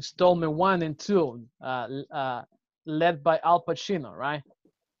installment 1 and 2, led by Al Pacino, right?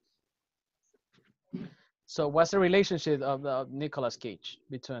 So what's the relationship of Nicolas Cage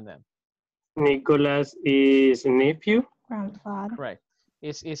between them? Nicolas is nephew. Grandfather. Correct.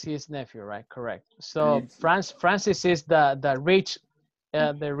 Is his nephew, right? Correct. So Francis is the rich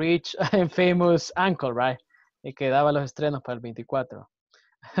and famous uncle, right? El que daba los estrenos para el 24.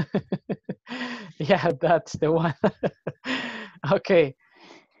 Yeah, that's the one. Okay.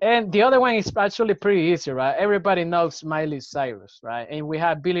 And the other one is actually pretty easy, right? Everybody knows Miley Cyrus, right? And we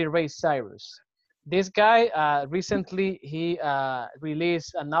have Billy Ray Cyrus. This guy, recently, he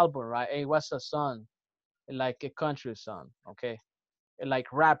released an album, right? It was a song, like a country song, okay? Like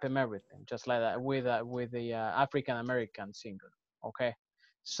rap and everything, just like that, with the African-American singer, okay?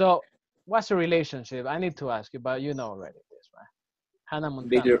 So what's the relationship? I need to ask you, but you know already this, right? Hannah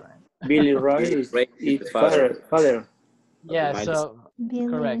Montana, right? Billy Ray is father. Yeah, so Billy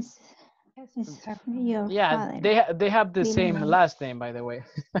correct. is your Yeah, father. they have the Billy same Ray. last name, by the way.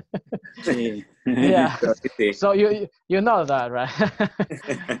 Sí. Yeah, so you know that,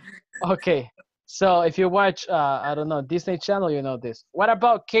 right? Okay, so if you watch I don't know, Disney Channel, you know this. What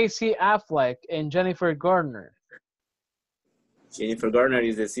about Casey Affleck and Jennifer Garner? Jennifer Garner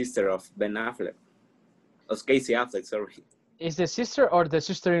is the sister of Ben Affleck. Of Casey Affleck, sorry. Is the sister or the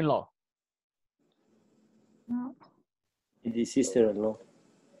sister-in-law? No. The sister-in-law.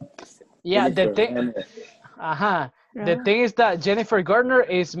 Yeah, the Jennifer thing. Garner. The thing is that Jennifer Garner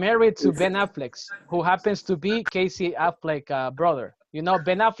is married to Ben Affleck, who happens to be Casey Affleck's brother. You know,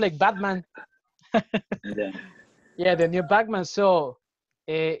 Ben Affleck, Batman. Yeah. Yeah, the new Batman. So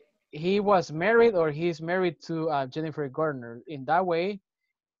he was married, or he's married to Jennifer Garner. In that way,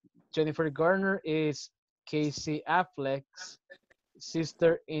 Jennifer Garner is Casey Affleck's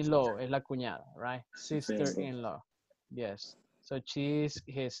sister-in-law. Es la cuñada, right? Sister-in-law. Yes. So she's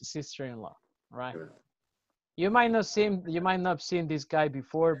his sister-in-law, right? You might not have seen this guy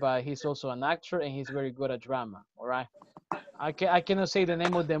before, but he's also an actor and he's very good at drama. All right. I cannot say the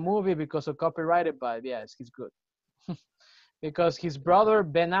name of the movie because of copyrighted, but yes, he's good. Because his brother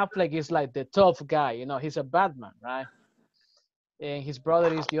Ben Affleck is like the tough guy, you know, he's a Batman, right? And his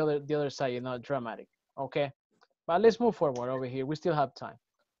brother is the other side, you know, dramatic. Okay. But let's move forward over here. We still have time.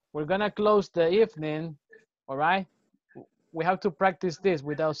 We're gonna close the evening, all right? We have to practice this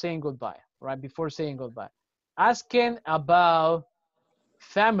without saying goodbye, right? Before saying goodbye. Asking about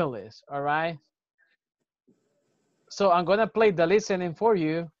families, all right? So I'm gonna play the listening for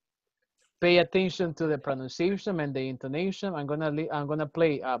you. Pay attention to the pronunciation and the intonation. I'm gonna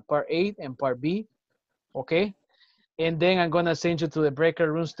play part A and part B, okay? And then I'm gonna send you to the breakout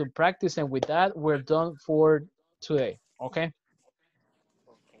rooms to practice. And with that, we're done for today, okay?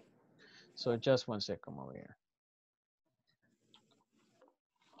 So just 1 second over here.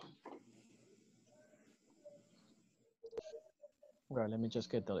 Right, let me just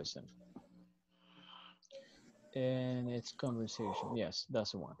get the listen. And it's conversation. Yes,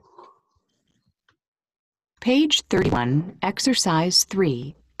 that's the one. Page 31, Exercise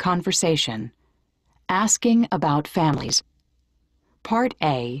 3, Conversation. Asking about families. Part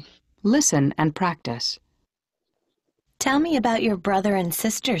A, listen and practice. Tell me about your brother and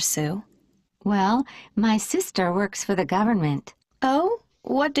sister, Sue. Well, my sister works for the government. Oh,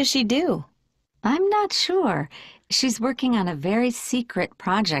 what does she do? I'm not sure. She's working on a very secret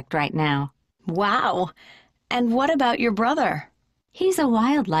project right now. Wow. And what about your brother? He's a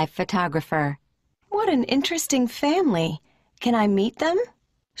wildlife photographer. What an interesting family. Can I meet them?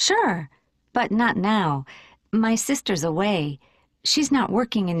 Sure, but not now. My sister's away. She's not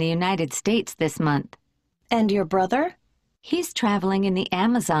working in the United States this month. And your brother? He's traveling in the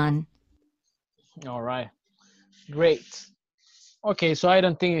Amazon. All right. Great. Okay, so I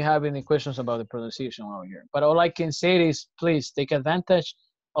don't think you have any questions about the pronunciation over here. But all I can say is please take advantage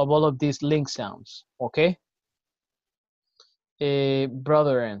of all of these link sounds, okay?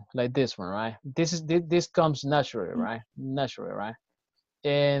 Brother and like this one, right? This comes naturally, right? Naturally, right?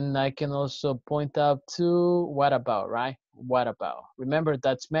 And I can also point out to what about, right? What about? Remember,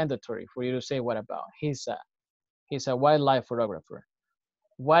 that's mandatory for you to say what about. He's a wildlife photographer.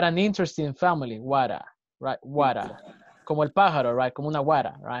 What an interesting family. Wara, right? Wara. Como el pájaro, right? Como una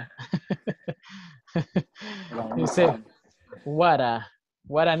guara, right? You say, what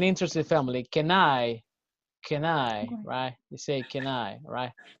an interesting family. Can I, right? You say, can I,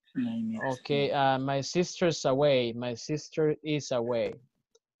 right? Okay, my sister's away. My sister is away,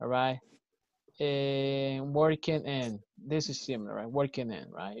 all right? Working in, this is similar, right? Working in,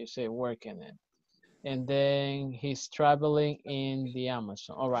 right? You say working in. And then he's traveling in the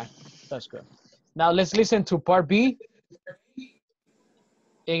Amazon. All right, that's good. Now let's listen to part B.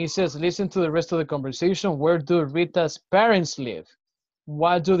 And it says, listen to the rest of the conversation. Where do Rita's parents live?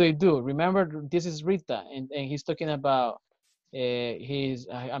 What do they do? Remember, this is Rita, and he's talking about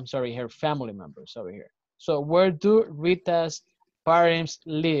her family members over here. So where do Rita's parents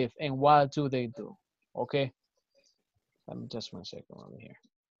live and what do they do? Okay. Let me just 1 second over here.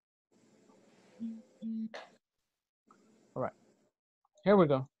 All right, here we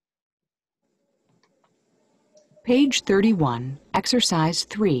go. Page 31, Exercise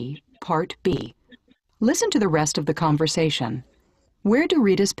 3, Part B. Listen to the rest of the conversation. Where do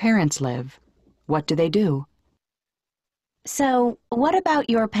Rita's parents live? What do they do? So, what about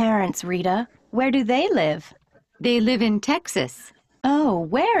your parents, Rita? Where do they live? They live in Texas. Oh,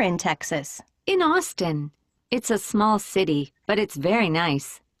 where in Texas? In Austin. It's a small city, but it's very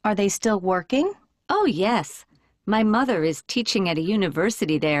nice. Are they still working? Oh, yes. My mother is teaching at a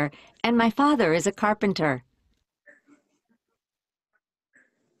university there, and my father is a carpenter.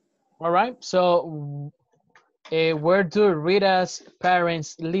 All right, so where do Rita's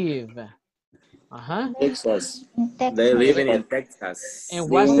parents live? Texas. They live in Texas. And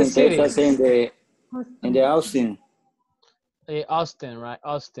what's the city? Texas in the Austin. Austin, right?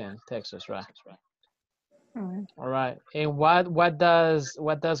 Austin, Texas, right? All right. And what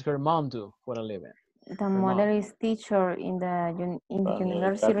does her mom do for a living? The mother is teacher in the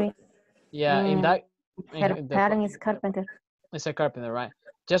university. Yeah, in that. Her parent is carpenter. It's a carpenter, right?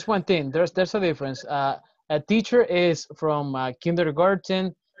 Just one thing. There's a difference. A teacher is from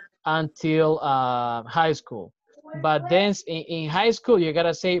kindergarten until high school, but then in high school you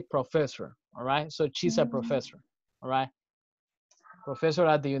gotta say professor. All right. So she's a professor. All right. Professor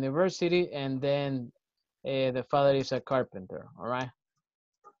at the university, and then the father is a carpenter. All right.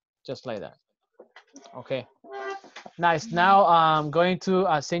 Just like that. Okay. Nice. Now I'm going to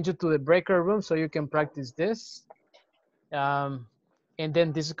send you to the breaker room so you can practice this. And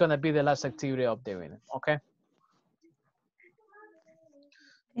then this is gonna be the last activity of the evening. Okay.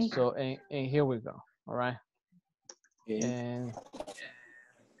 So and here we go. All right. Okay. And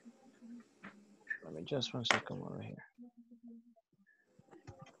let me just 1 second over here.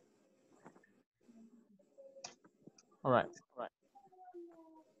 All right.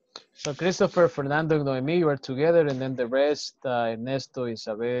 So Christopher, Fernando, and Noemi, you are together, and then the rest, Ernesto,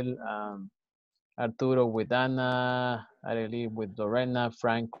 Isabel, Arturo with Ana, Arely with Lorena,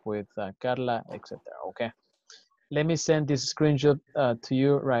 Frank with Carla, etc. Okay. Let me send this screenshot to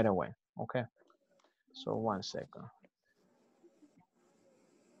you right away. Okay. So 1 second.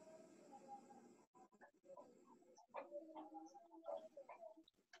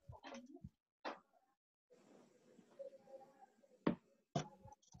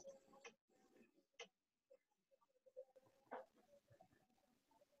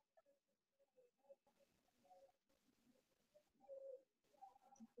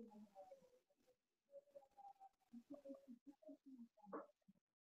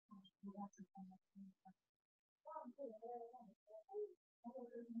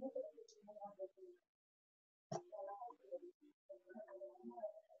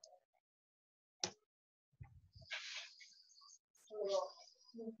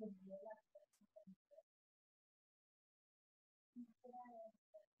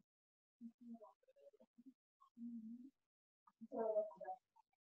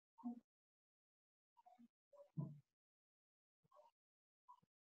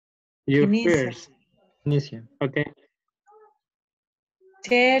 You first. Inicia. Okay.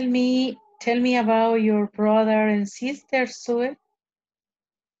 Tell me about your brother and sister, Sue.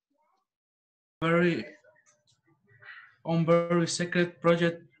 Very secret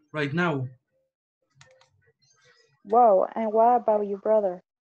project right now. Wow, and what about your brother?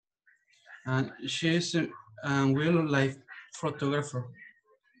 And she's and wildlife photographer.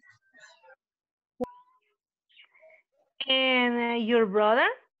 And your brother?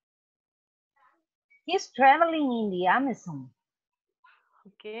 He's traveling in the Amazon.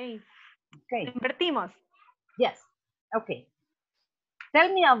 Okay. Okay. Invertimos. Yes. Okay.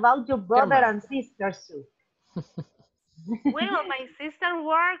 Tell me about your brother and sister, Sue. Well, my sister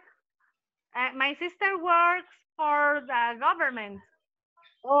works for the government.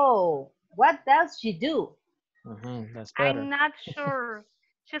 Oh, what does she do? That's better. I'm not sure.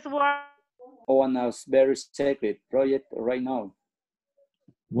 She's working. On a very secret project right now.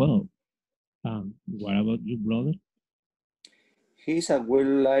 Well, what about your brother? He's a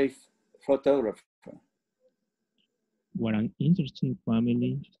wildlife photographer. What an interesting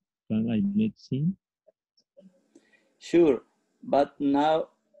family. Can I meet him? Sure, but not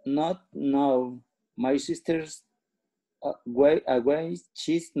now. My sister's away.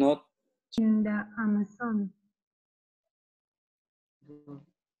 She's not In the Amazon.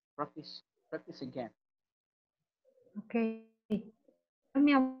 Practice again. Okay. Tell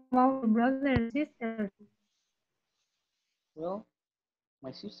me about your brother and sister. Well,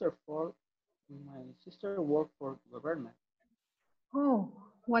 my sister worked for government. Oh,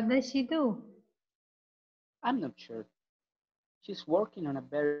 what does she do? I'm not sure. She's working on a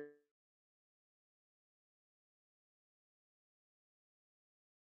very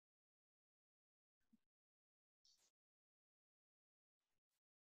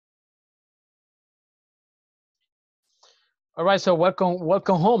All right, so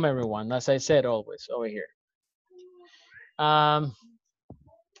welcome home, everyone. As I said, always over here.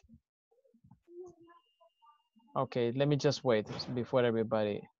 Okay, let me just wait before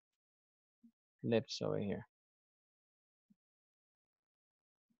everybody leaves over here.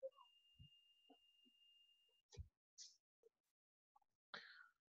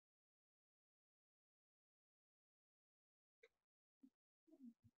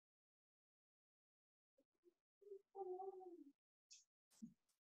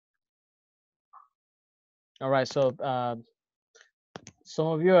 All right, so some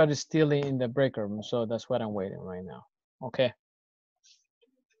of you are still in the break room, so that's what I'm waiting right now. Okay.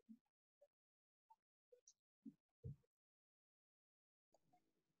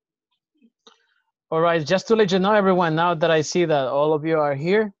 All right, just to let you know, everyone, now that I see that all of you are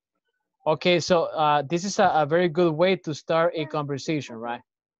here. Okay, so this is a very good way to start a conversation, right?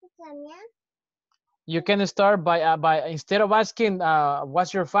 You can start by instead of asking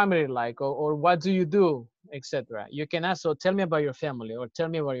what's your family like, or what do you do, etc. You can ask, so tell me about your family, or tell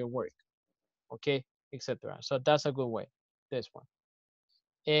me about your work, okay, etc. So that's a good way, this one.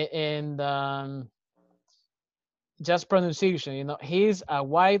 And just pronunciation, you know, he's a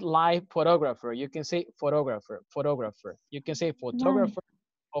wildlife photographer. You can say photographer. You can say photographer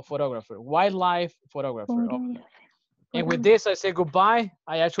or photographer. Wildlife photographer. Okay. And with this, I say goodbye.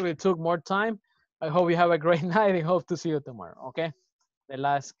 I actually took more time. I hope you have a great night and hope to see you tomorrow. Okay. The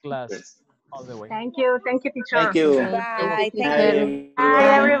last class all the way. Thank you, teacher. Thank you. Bye. Thank Bye, you. Bye,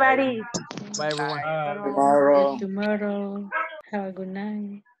 everyone. everybody. Bye, everyone. Tomorrow. Tomorrow. Have a good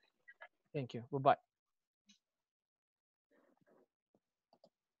night. Thank you. Goodbye.